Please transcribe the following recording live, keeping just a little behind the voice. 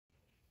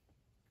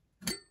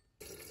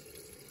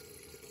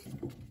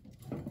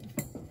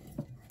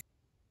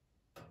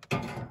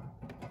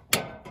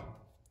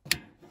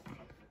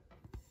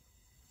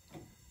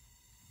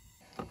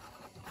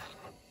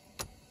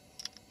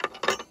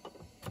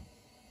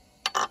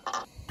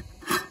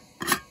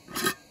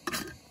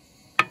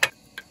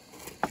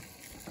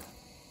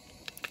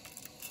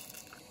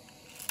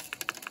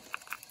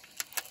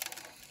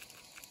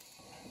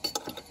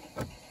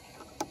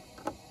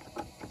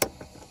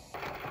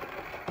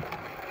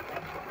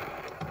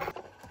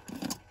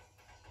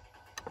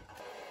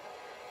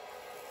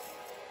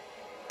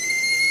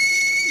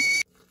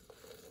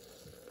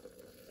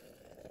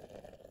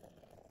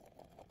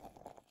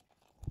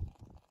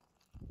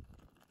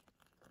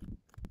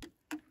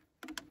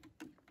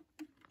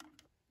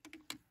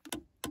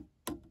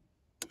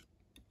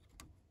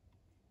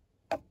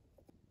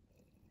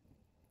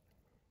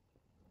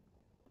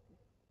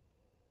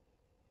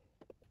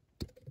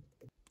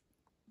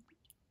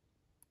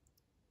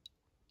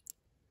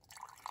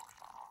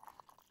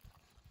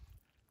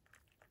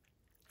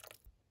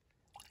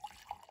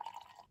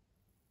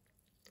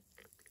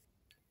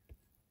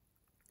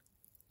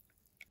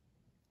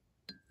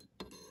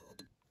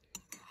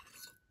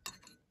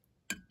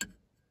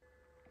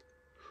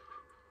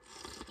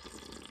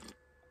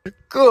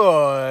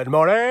Good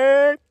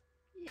morning.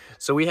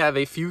 So we have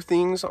a few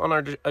things on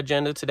our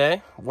agenda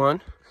today.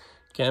 One,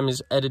 Cam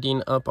is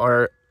editing up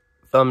our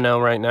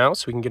thumbnail right now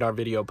so we can get our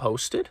video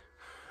posted.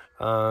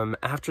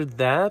 After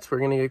that, we're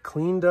going to get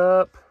cleaned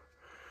up,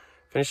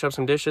 finish up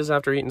some dishes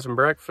after eating some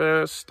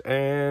breakfast,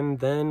 and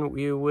then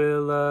we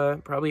will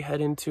probably head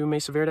into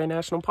Mesa Verde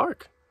National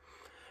Park.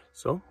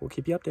 So we'll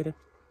keep you updated.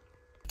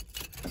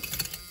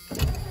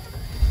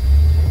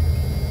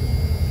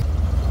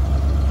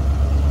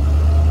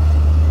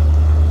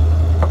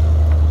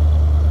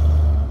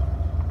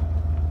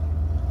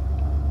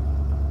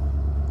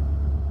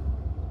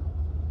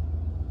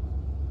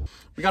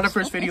 We got our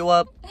first video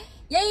up.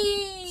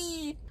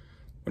 Yay!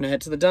 We're gonna head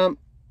to the dump,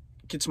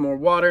 get some more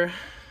water,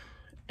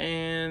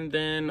 and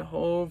then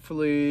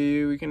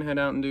hopefully we can head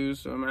out and do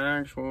some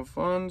actual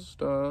fun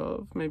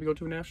stuff. Maybe go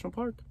to a national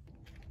park.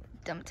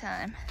 Dump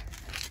time.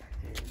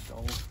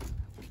 So.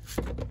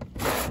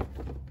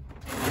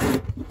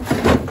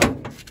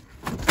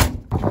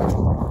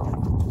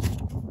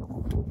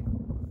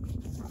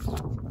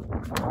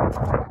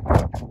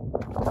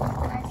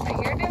 Nice that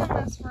you're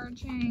doing this for a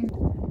change.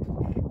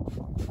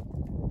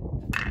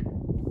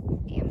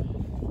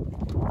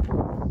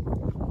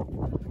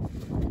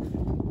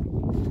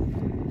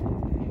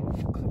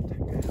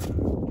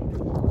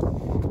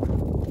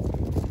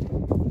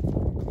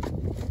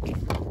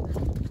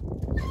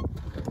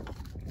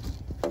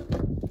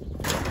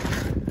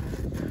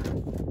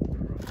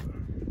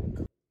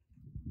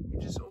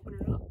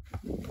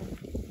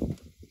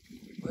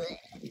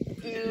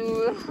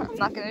 Ew, I'm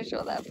not gonna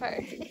show that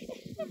part.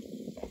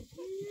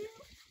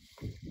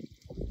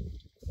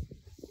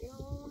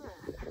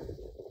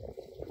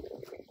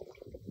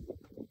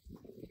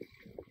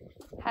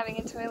 Having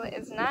a toilet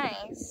is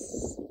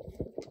nice,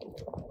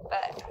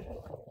 but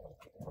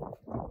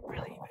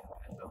Really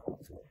bad though.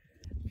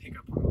 Pick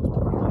up on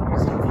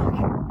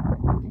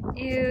those.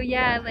 ew,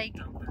 yeah, like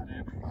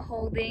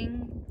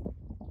holding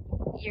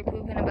your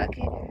poop in a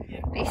bucket,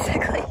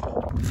 basically.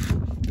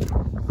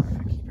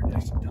 Keep her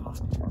nice and taut.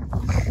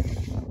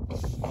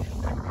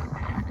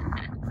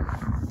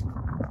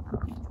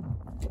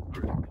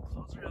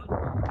 Close her up.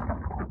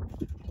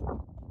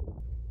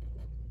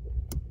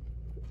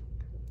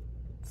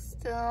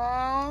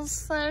 Still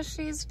says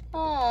she's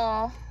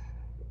full.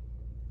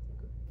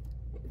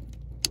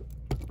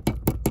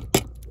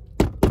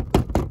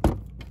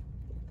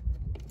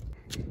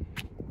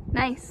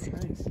 Nice.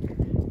 Nice.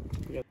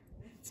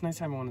 It's nice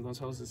having one of those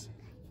hoses.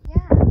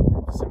 Yeah.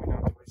 So we don't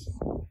have to waste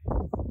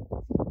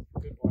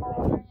good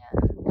water.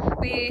 Yeah.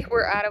 We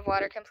were out of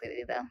water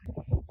completely though.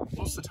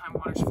 Most of the time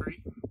water's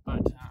free,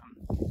 but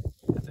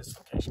at this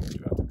location we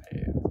do have to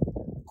pay a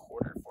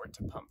quarter for it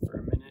to pump for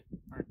a minute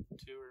or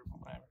two or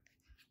whatever.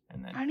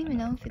 And then I don't even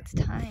know if it's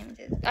timed.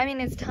 I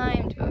mean, it's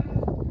timed, but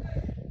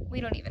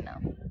we don't even know.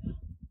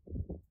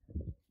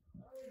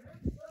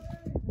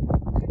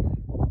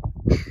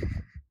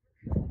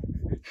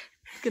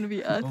 It's gonna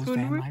be us those when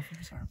van we're...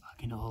 lifers are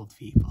fucking old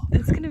people.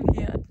 It's gonna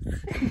be us.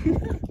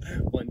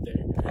 One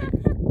day.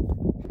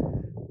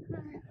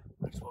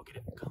 Might as well get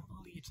it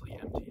completely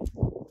empty.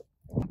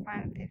 I'll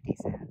find 50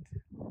 cents.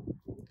 Oh,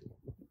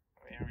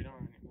 yeah, we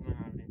don't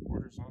have any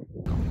quarters on.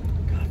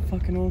 God,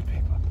 fucking old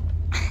people.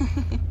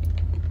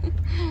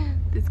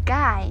 This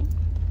guy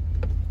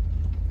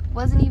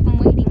wasn't even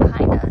waiting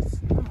behind us.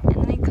 And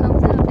then he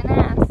comes up and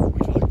asks,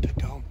 We'd like to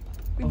dump.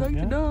 "We'd like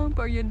to dump.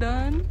 Are you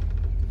done?"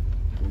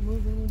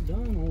 We're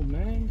done, old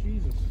man.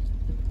 Jesus.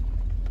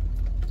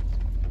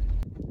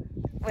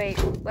 Wait,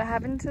 what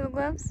happened to the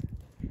gloves?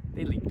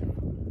 They leaked.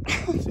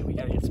 So we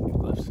gotta get some new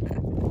gloves.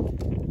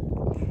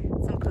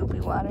 Some poopy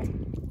water. So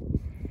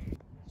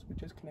we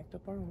just connect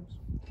up our arms.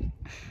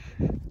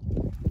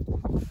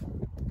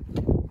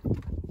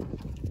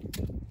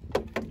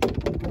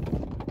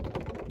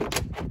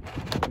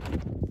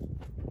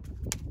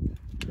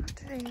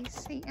 Today,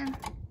 Satan.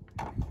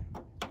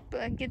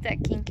 But get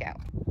that kink out.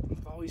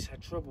 I've always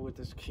had trouble with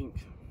this kink.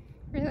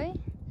 Really?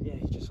 Yeah,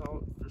 he just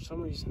all, for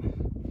some reason,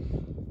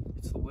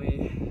 it's the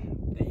way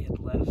they had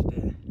left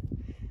it.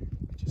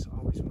 It just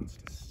always wants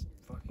to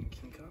fucking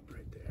kink up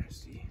right there.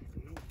 See?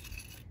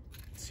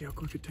 See how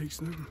quick it takes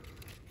them?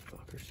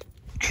 Fuckers.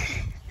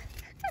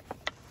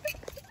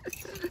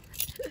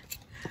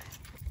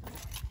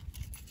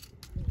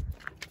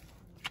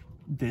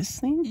 This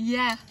thing?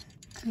 Yeah.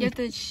 You have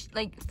to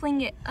like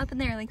fling it up in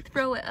there, like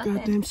throw it up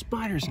Goddamn and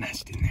spider's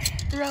nest in there.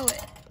 throw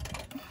it.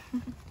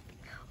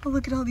 Oh,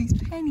 look at all these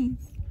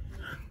pennies.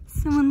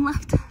 Someone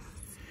left us.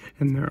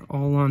 And they're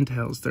all on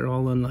tails. They're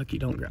all unlucky.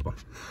 Don't grab them.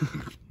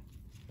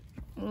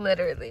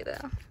 Literally,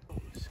 though.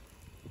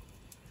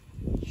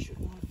 Should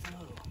not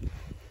flow.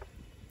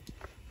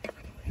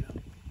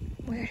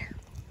 Weird.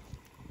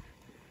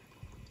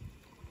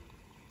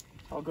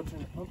 I'll go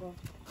turn it. Hold on.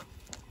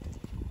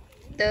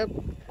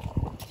 Dope.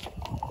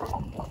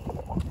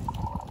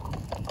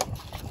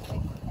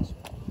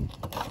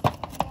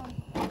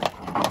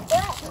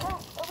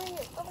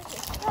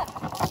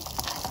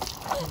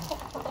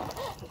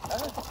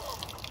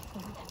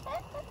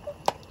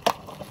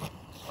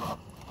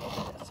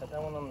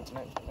 that one on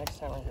next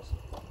time, I guess.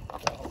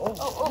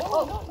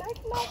 Oh, not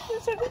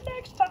this is the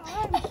next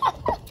time.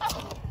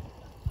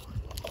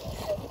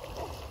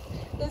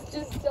 It's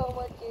just so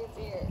much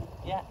easier.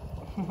 Yeah.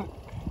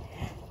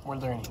 We're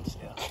learning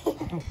still.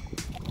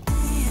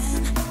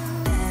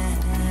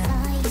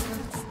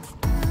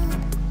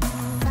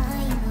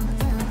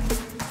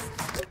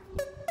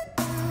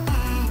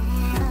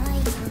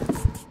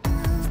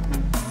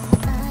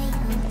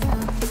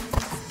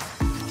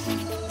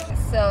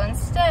 So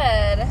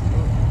instead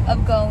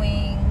of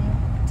going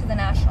to the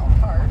national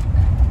park,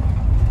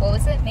 what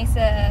was it?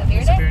 Mesa Verde?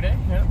 Mesa Verde,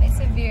 yeah.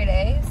 Mesa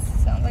Verde.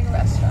 Sounds like a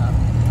restaurant.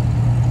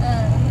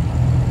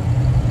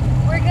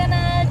 We're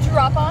gonna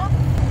drop off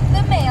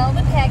the mail,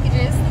 the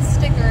packages, the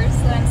stickers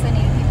that I'm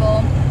sending to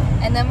people,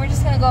 and then we're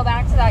just gonna go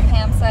back to that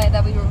campsite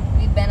that we've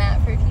been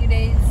at for a few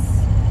days.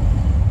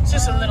 It's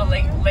just a little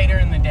later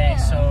in the day, yeah.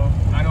 So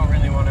I don't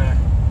really want to.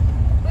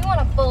 We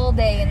want a full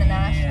day in the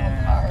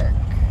national park.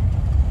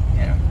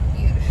 Yeah.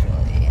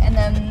 Usually, and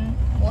then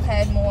we'll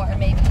head more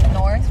maybe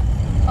north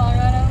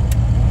Colorado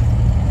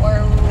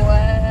or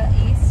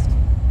east.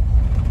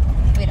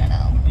 We don't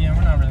know. Yeah,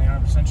 we're not really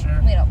 100%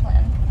 sure. We don't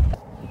plan.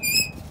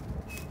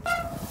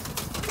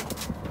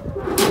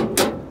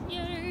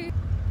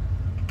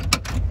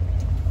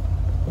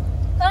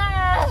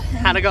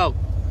 How'd it go?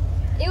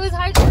 It was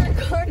hard to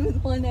record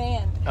with one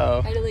hand. Oh.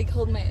 I had to like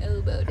hold my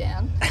elbow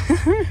down.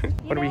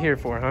 What are we here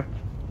for, huh?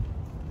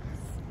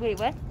 Wait,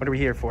 what? What are we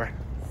here for?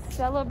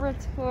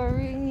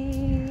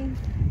 Celebratory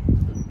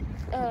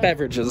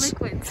Beverages.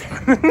 liquids.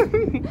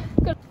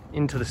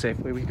 Into the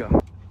Safeway we go.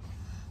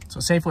 So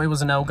Safeway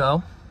was a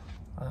no-go.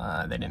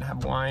 They didn't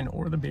have wine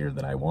or the beer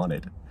that I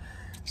wanted.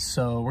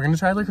 So we're gonna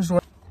try liquor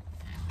store.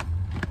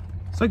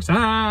 Success!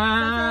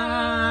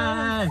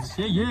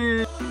 Yeah,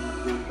 yeah!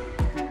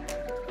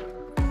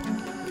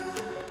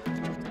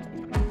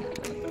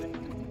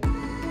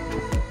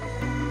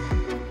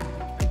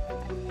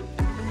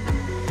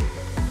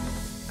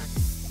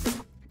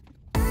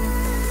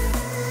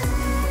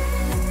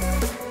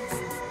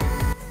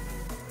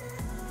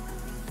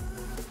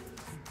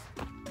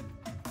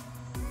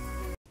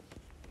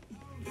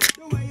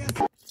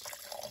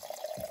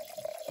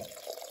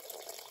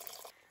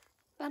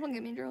 That'll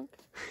get me drunk.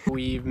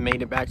 We've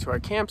made it back to our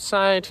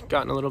campsite,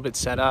 gotten a little bit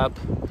set up.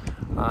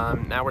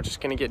 Now we're just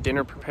gonna get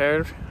dinner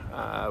prepared.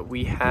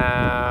 We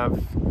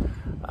have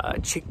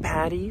chick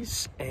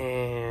patties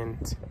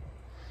and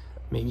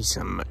maybe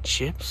some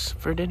chips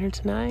for dinner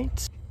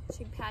tonight.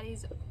 Chick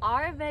patties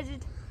are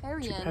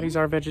vegetarian. Chick patties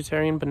are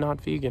vegetarian, but not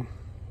vegan.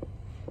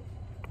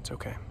 It's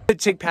okay. The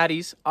chick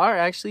patties are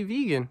actually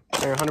vegan.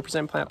 They're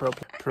 100% plant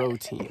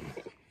protein.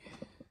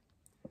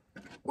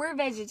 We're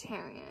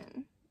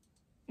vegetarian,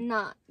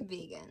 not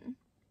vegan.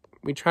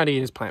 We try to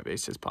eat as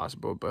plant-based as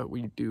possible, but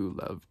we do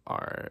love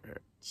our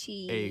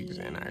Cheese. eggs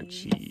and our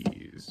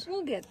cheese.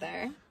 We'll get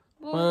there.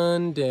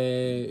 One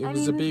day, it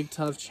was a big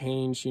tough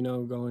change, you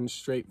know, going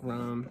straight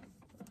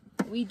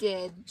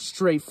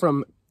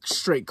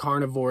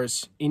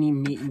carnivores, any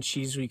meat and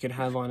cheese we could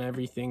have on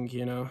everything,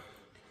 you know.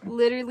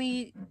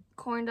 Literally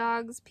corn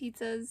dogs,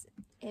 pizzas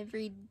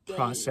every day.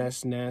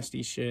 Processed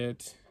nasty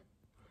shit.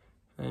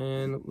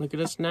 And look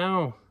at us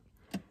now.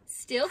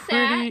 Still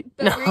fat,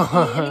 but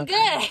we're eating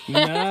good.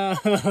 No.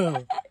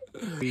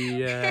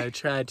 We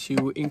try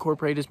to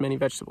incorporate as many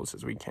vegetables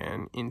as we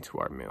can into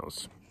our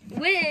meals.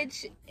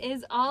 Which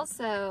is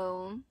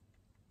also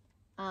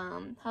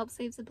helps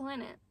save the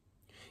planet.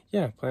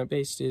 Yeah,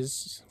 plant-based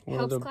is one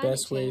of the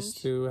best ways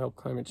to help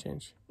climate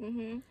change.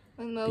 Mm-hmm.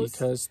 Most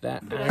because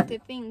that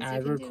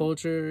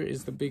agriculture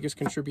is the biggest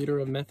contributor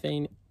of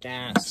methane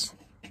gas.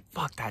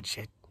 Fuck that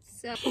shit.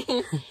 So,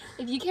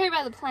 if you care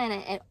about the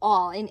planet at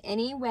all in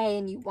any way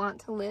and you want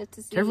to live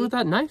to see... Careful with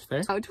that knife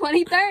there. Oh,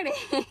 2030.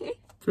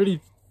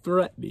 Pretty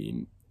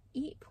threatening.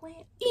 Eat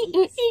plant.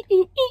 Eat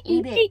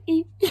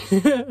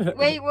it.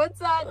 Wait, what's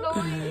that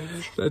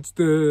noise? That's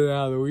the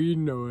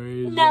Halloween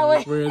noise.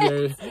 No, where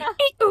they...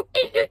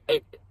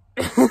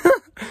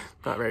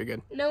 Not very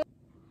good. No.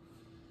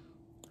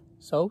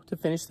 So, to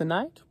finish the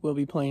night, we'll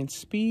be playing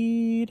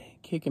speed,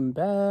 kicking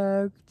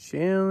back,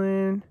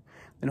 chilling.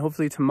 And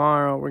hopefully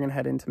tomorrow we're going to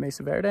head into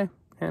Mesa Verde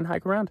and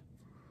hike around.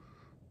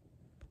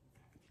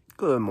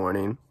 Good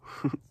morning.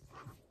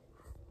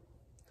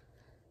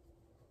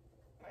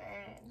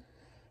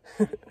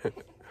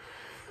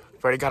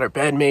 We've already got our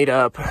bed made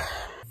up.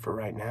 For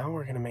right now,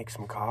 we're going to make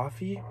some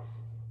coffee.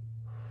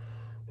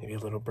 Maybe a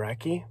little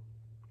brekkie.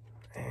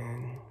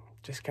 And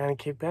just kind of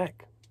kick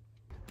back.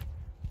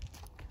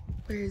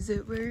 Where is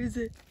it? Where is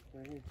it?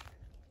 Right here.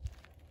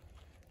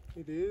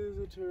 It is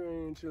a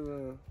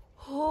tarantula.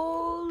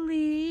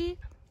 Holy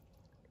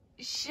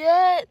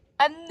shit.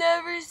 I've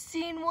never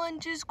seen one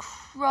just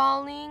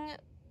crawling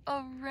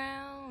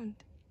around.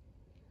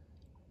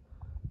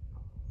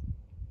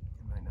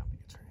 It might not be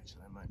a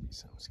tarantula. It might be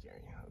something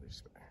scary. How they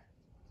swear.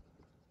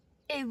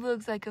 It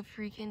looks like a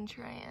freaking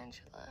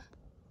tarantula.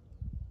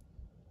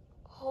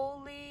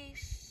 Holy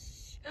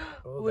sh...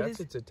 Oh, what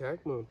that's its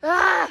attack mode.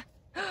 Ah!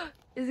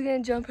 Is it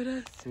gonna jump at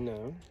us?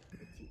 No.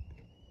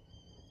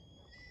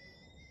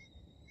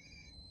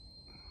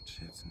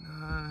 Shit's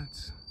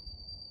nuts.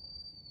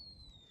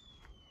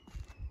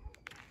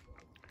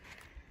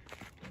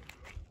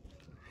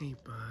 Hey,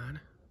 bud.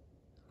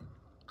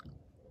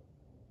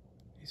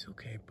 It's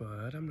okay,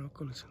 bud. I'm not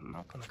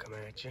gonna come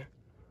at you.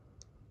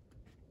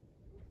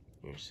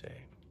 You're safe.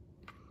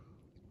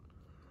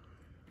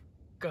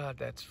 God,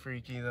 that's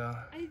freaky though.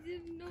 I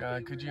didn't know.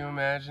 God, could you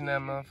imagine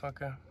that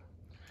motherfucker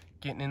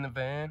getting in the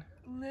van?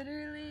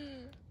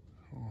 Literally.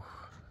 Oof.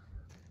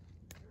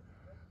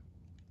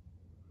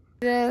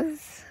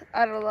 Yes,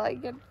 I don't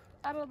like it.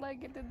 I don't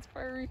like it. It's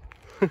furry.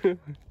 Pretty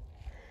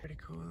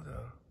cool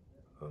though.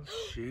 Oh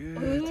shit,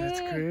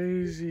 that's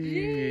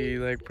crazy.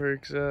 Like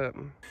perks up.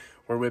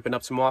 We're whipping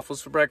up some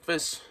waffles for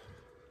breakfast.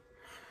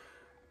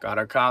 Got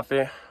our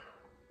coffee.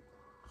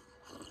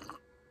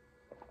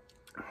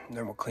 And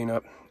then we'll clean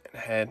up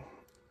and head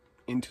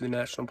into the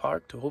national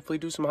park to hopefully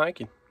do some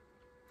hiking.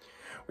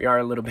 We are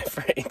a little bit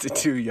afraid to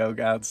do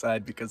yoga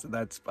outside because of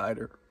that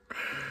spider.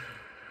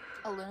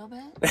 A little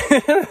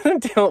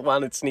bit? Don't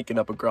want it sneaking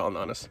up and crawling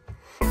on us.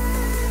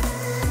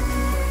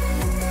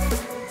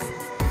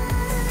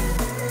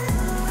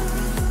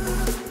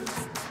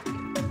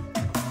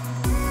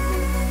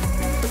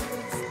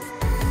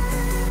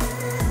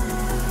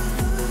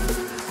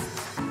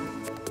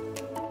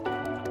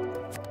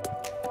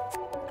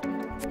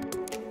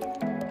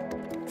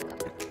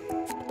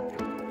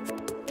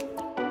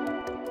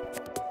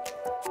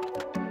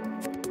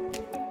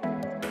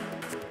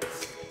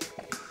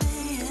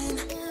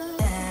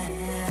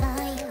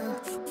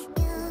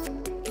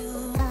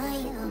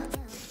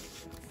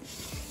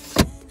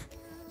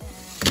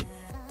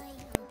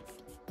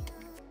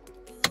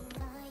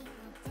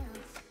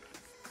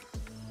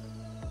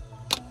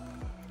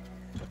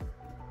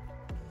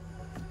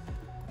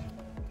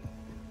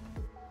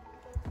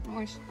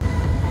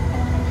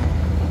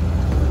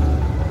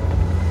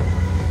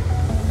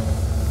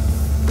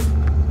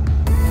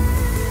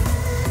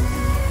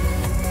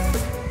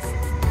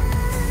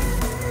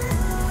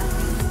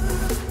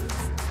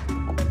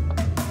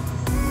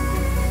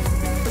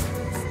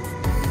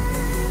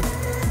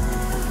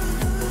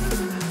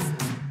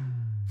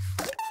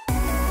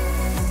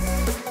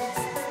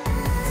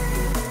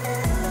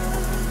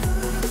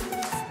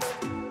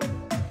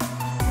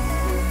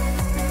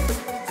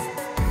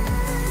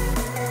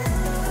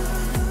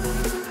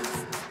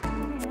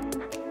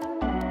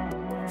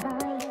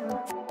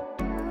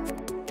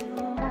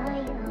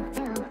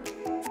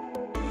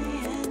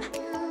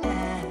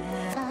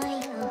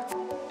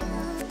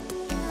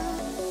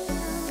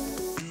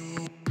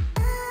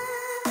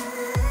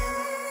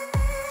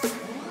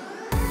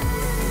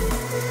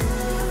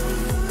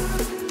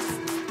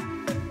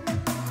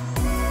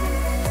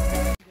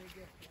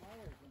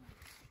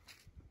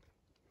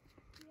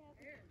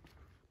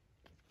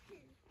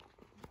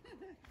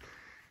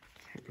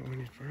 Can't go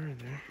any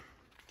further.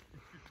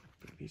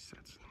 But at least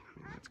that's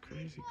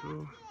crazy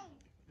cool.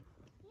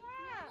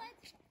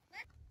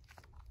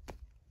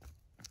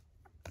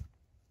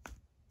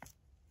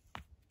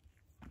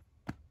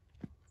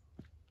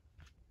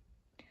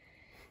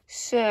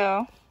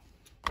 So,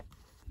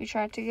 we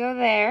tried to go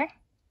there,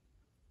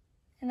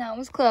 and that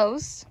was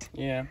closed.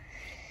 Yeah.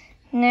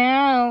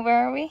 Now,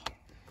 where are we?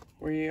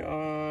 We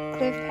are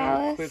Cliff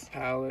Palace? Cliff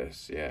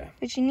Palace, yeah.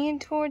 But you need a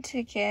tour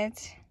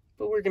ticket.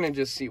 But we're gonna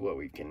just see what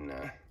we can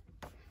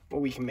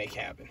make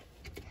happen.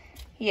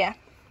 Yeah.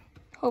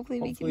 Hopefully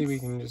we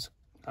can just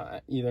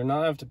either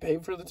not have to pay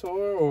for the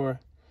tour, or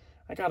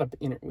we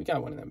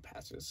got one of them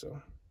passes,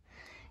 so.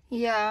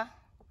 Yeah.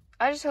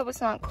 I just hope it's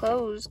not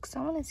closed, because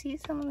I want to see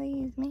some of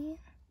these, man.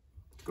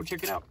 Go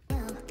check it out.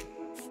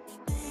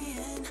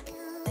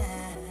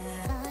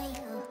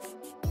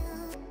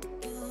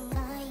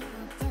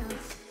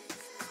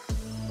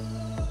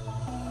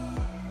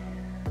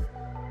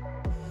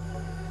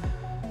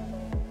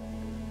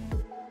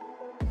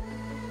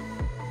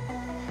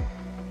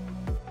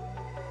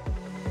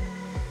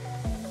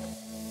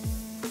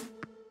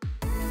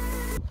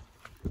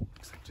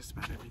 Looks like just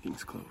about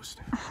everything's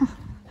closed.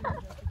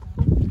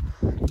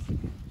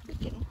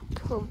 Freaking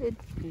COVID.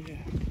 Yeah.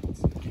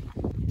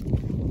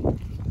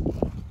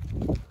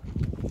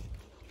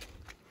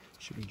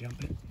 Should we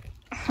jump it?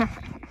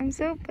 I'm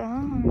so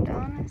bummed,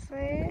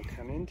 honestly.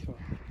 Come into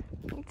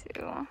it. Me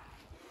too.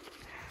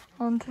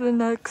 On to the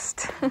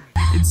next.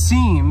 It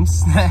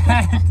seems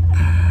that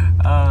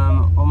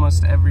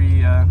almost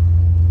every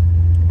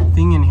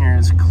thing in here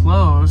is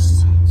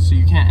closed, so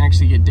you can't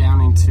actually get down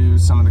into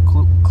some of the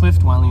cliff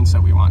dwellings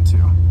that we want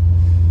to.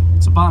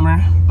 It's a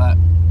bummer, but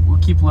we'll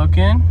keep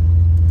looking.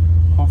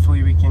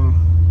 Hopefully we can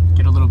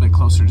get a little bit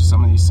closer to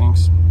some of these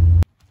things.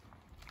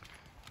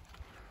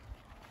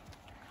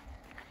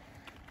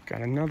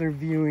 Got another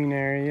viewing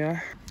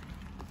area.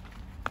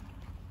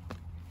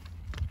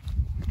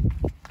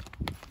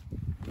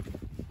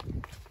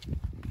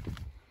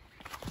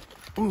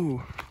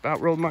 Ooh, about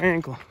rolled my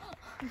ankle.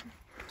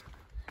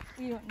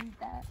 You don't need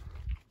that.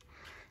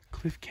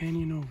 Cliff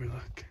Canyon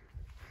overlook.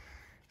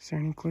 Is there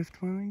any cliff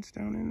dwellings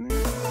down in there?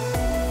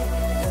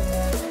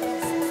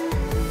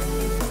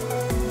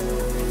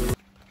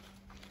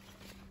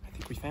 I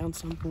think we found found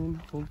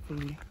something,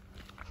 hopefully.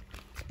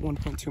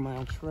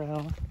 1.2-mile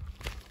trail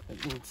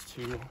that leads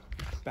to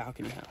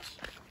balcony house.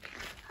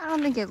 I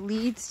don't think it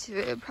leads to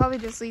it. It probably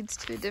just leads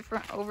to a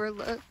different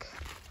overlook.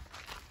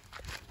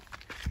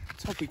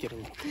 Let's hope we get a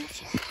little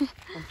closer. Okay.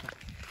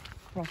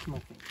 Cross my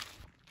fingers.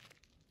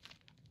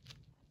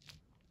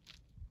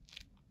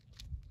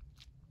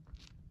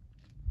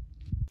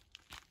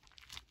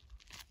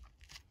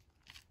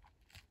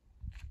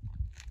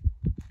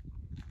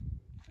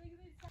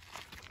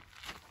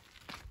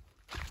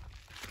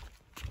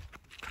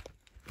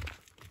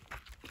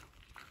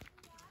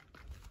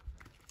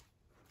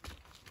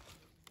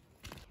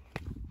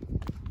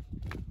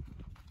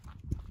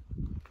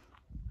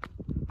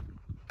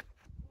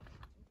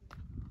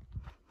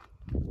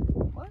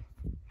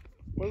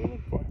 What are we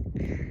looking for?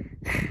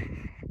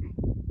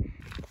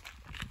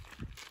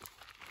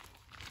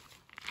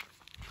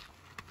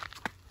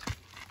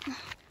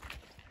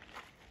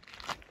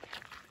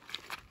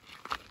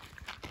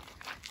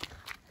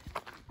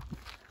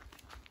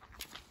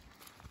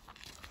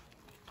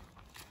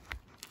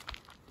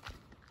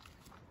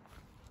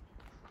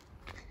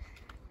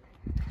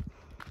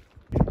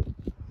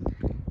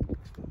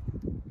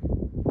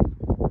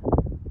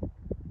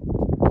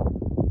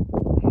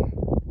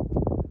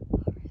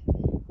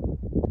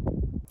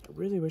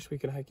 I really wish we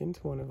could hike into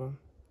one of them.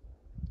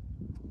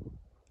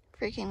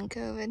 Freaking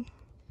COVID.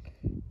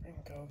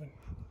 Freaking COVID.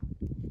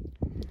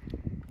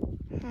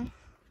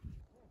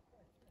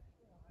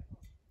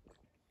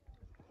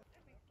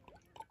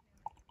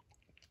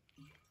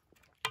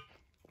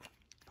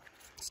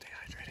 Stay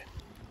hydrated.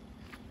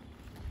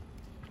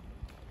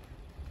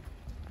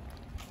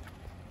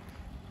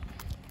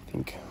 I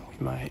think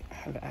we might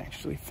have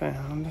actually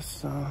found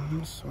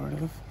some sort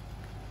of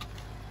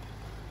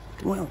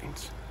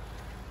dwellings.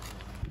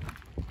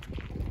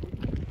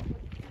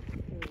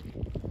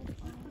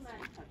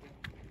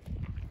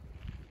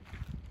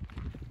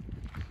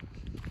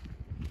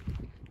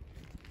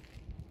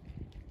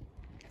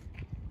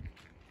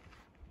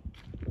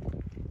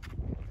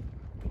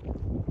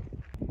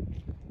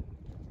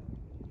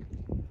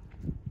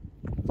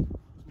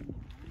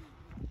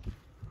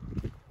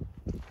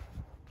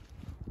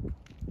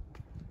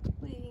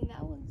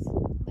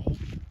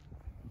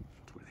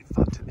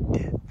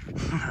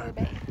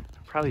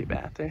 Probably a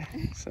bath there,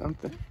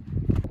 something.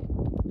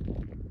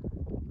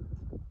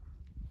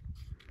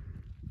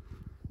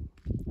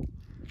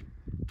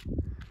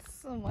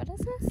 So what is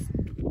this?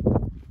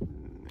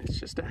 It's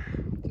just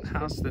a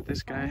house that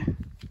this guy...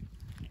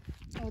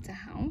 Oh, it's a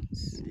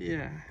house?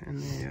 Yeah,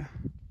 and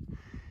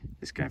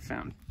this guy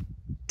found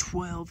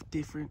 12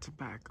 different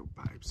tobacco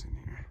pipes in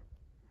here.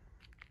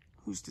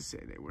 Who's to say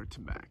they were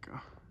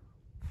tobacco?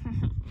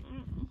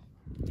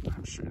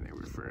 I'm sure they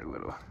were for a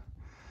little...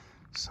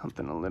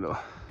 something a little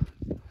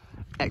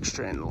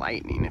extra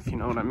enlightening, if you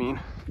know what I mean.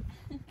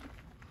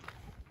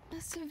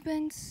 Must have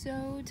been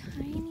so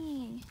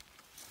tiny.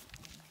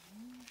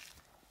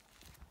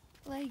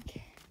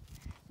 Like,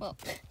 well,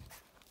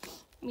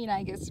 I mean,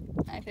 I guess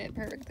I fit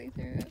perfectly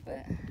through it,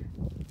 but...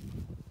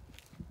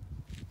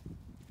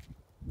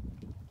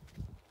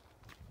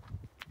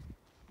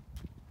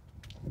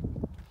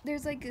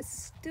 There's like a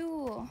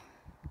stool.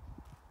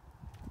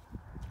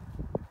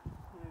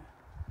 Yeah.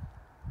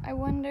 I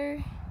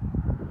wonder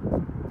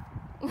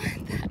what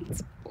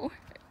that's for.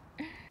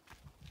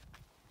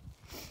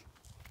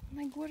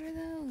 Like, what are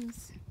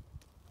those?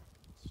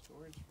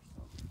 Storage for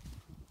something.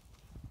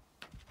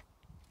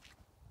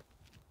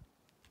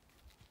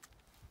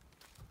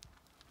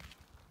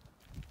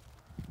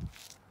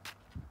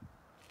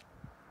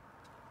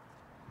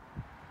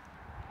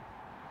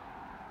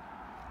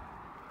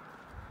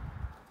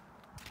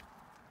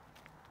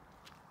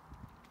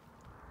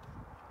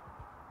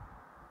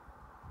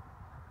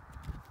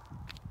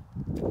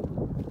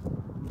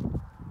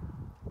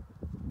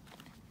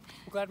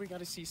 I'm glad we got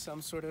to see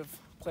some sort of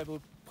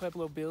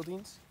Pueblo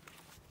buildings.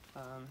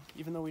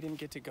 Even though we didn't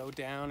get to go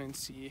down and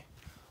see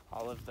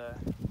all of the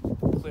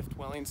cliff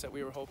dwellings that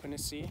we were hoping to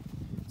see,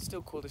 it's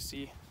still cool to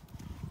see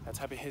that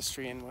type of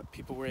history and what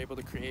people were able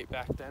to create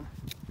back then.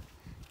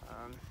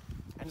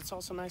 And it's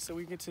also nice that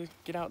we get to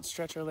get out and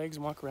stretch our legs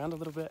and walk around a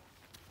little bit.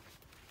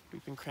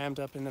 We've been crammed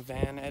up in the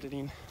van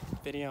editing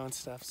video and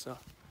stuff, so.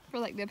 For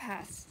like the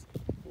past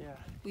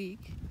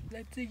week.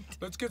 Let's eat.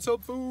 Let's get some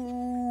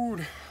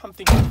food. I'm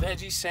thinking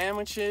veggie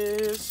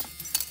sandwiches.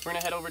 We're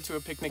gonna head over to a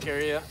picnic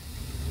area.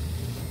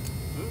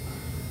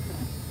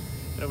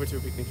 Head over to a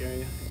picnic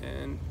area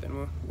and then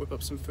we'll whip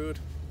up some food.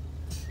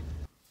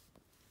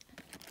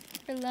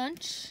 For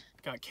lunch,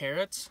 Got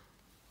carrots.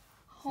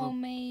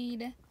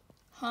 homemade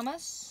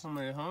hummus.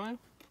 Homemade honey.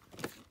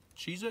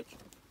 Cheez-It.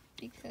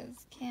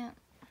 Because can't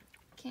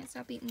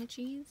stop eating the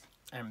cheese.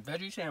 And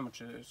veggie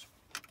sandwiches.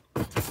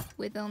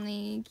 With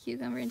only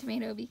cucumber and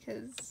tomato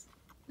because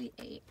we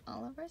ate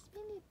all of our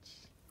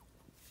spinach.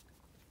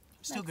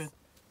 Still That's good.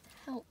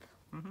 Help.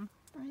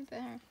 Right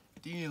there.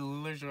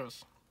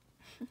 Delicious.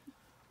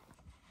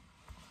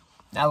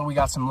 Now that we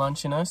got some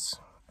lunch in us,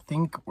 I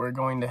think we're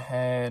going to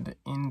head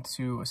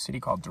into a city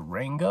called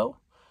Durango.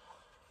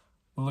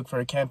 We'll look for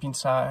a camp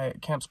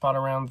spot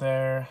around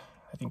there.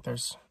 I think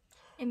there's...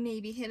 And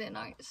maybe hit an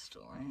art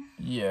store.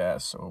 Yeah,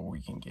 so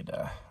we can get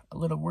a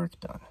little work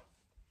done.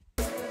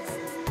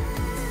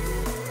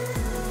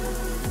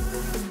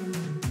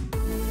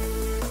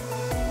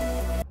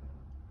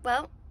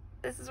 Well,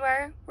 this is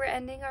where we're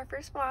ending our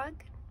first vlog.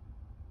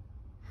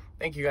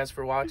 Thank you guys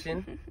for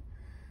watching.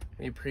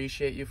 We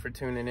appreciate you for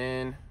tuning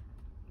in.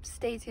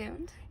 Stay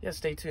tuned. Yeah,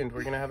 stay tuned.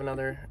 We're going to have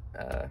another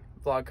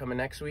vlog coming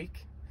next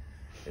week.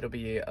 It'll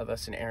be of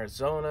us in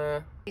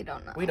Arizona. We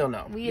don't know. We don't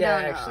know. We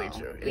don't know. Actually,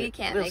 true. We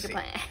can't make a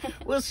plan.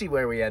 We'll see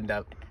where we end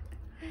up.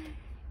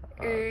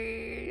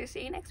 See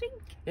you next week.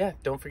 Yeah,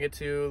 don't forget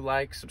to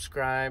like,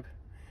 subscribe,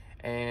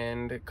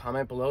 and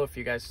comment below if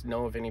you guys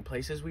know of any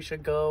places we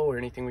should go or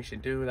anything we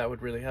should do. That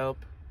would really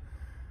help.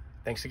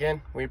 Thanks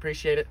again. We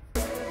appreciate it.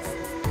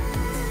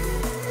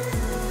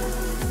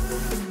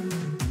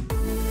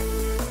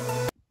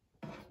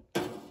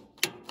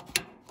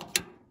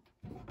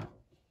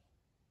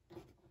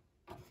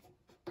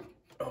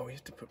 Oh, we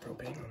have to put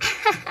propane on it.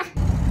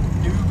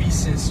 Newbie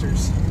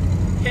sisters.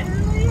 Hell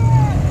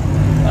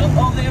yeah!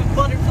 Oh, they have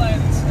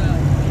butterflies and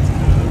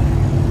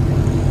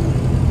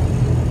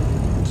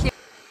stuff.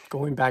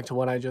 Going back to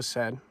what I just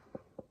said.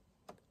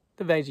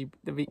 I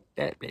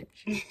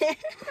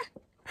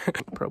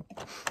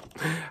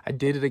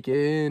did it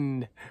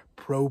again.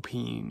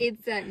 Propane.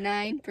 It's at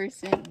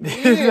 9%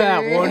 It's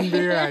that one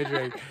beer I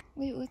drank.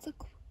 Wait, what's a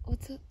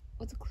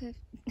cliff?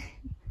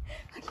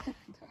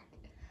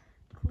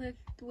 Cliff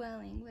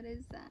dwelling. What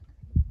is that?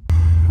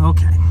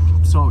 Okay,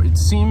 so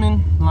it's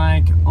seeming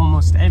like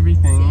almost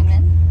everything.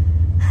 Semen?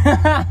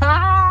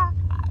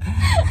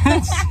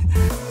 It's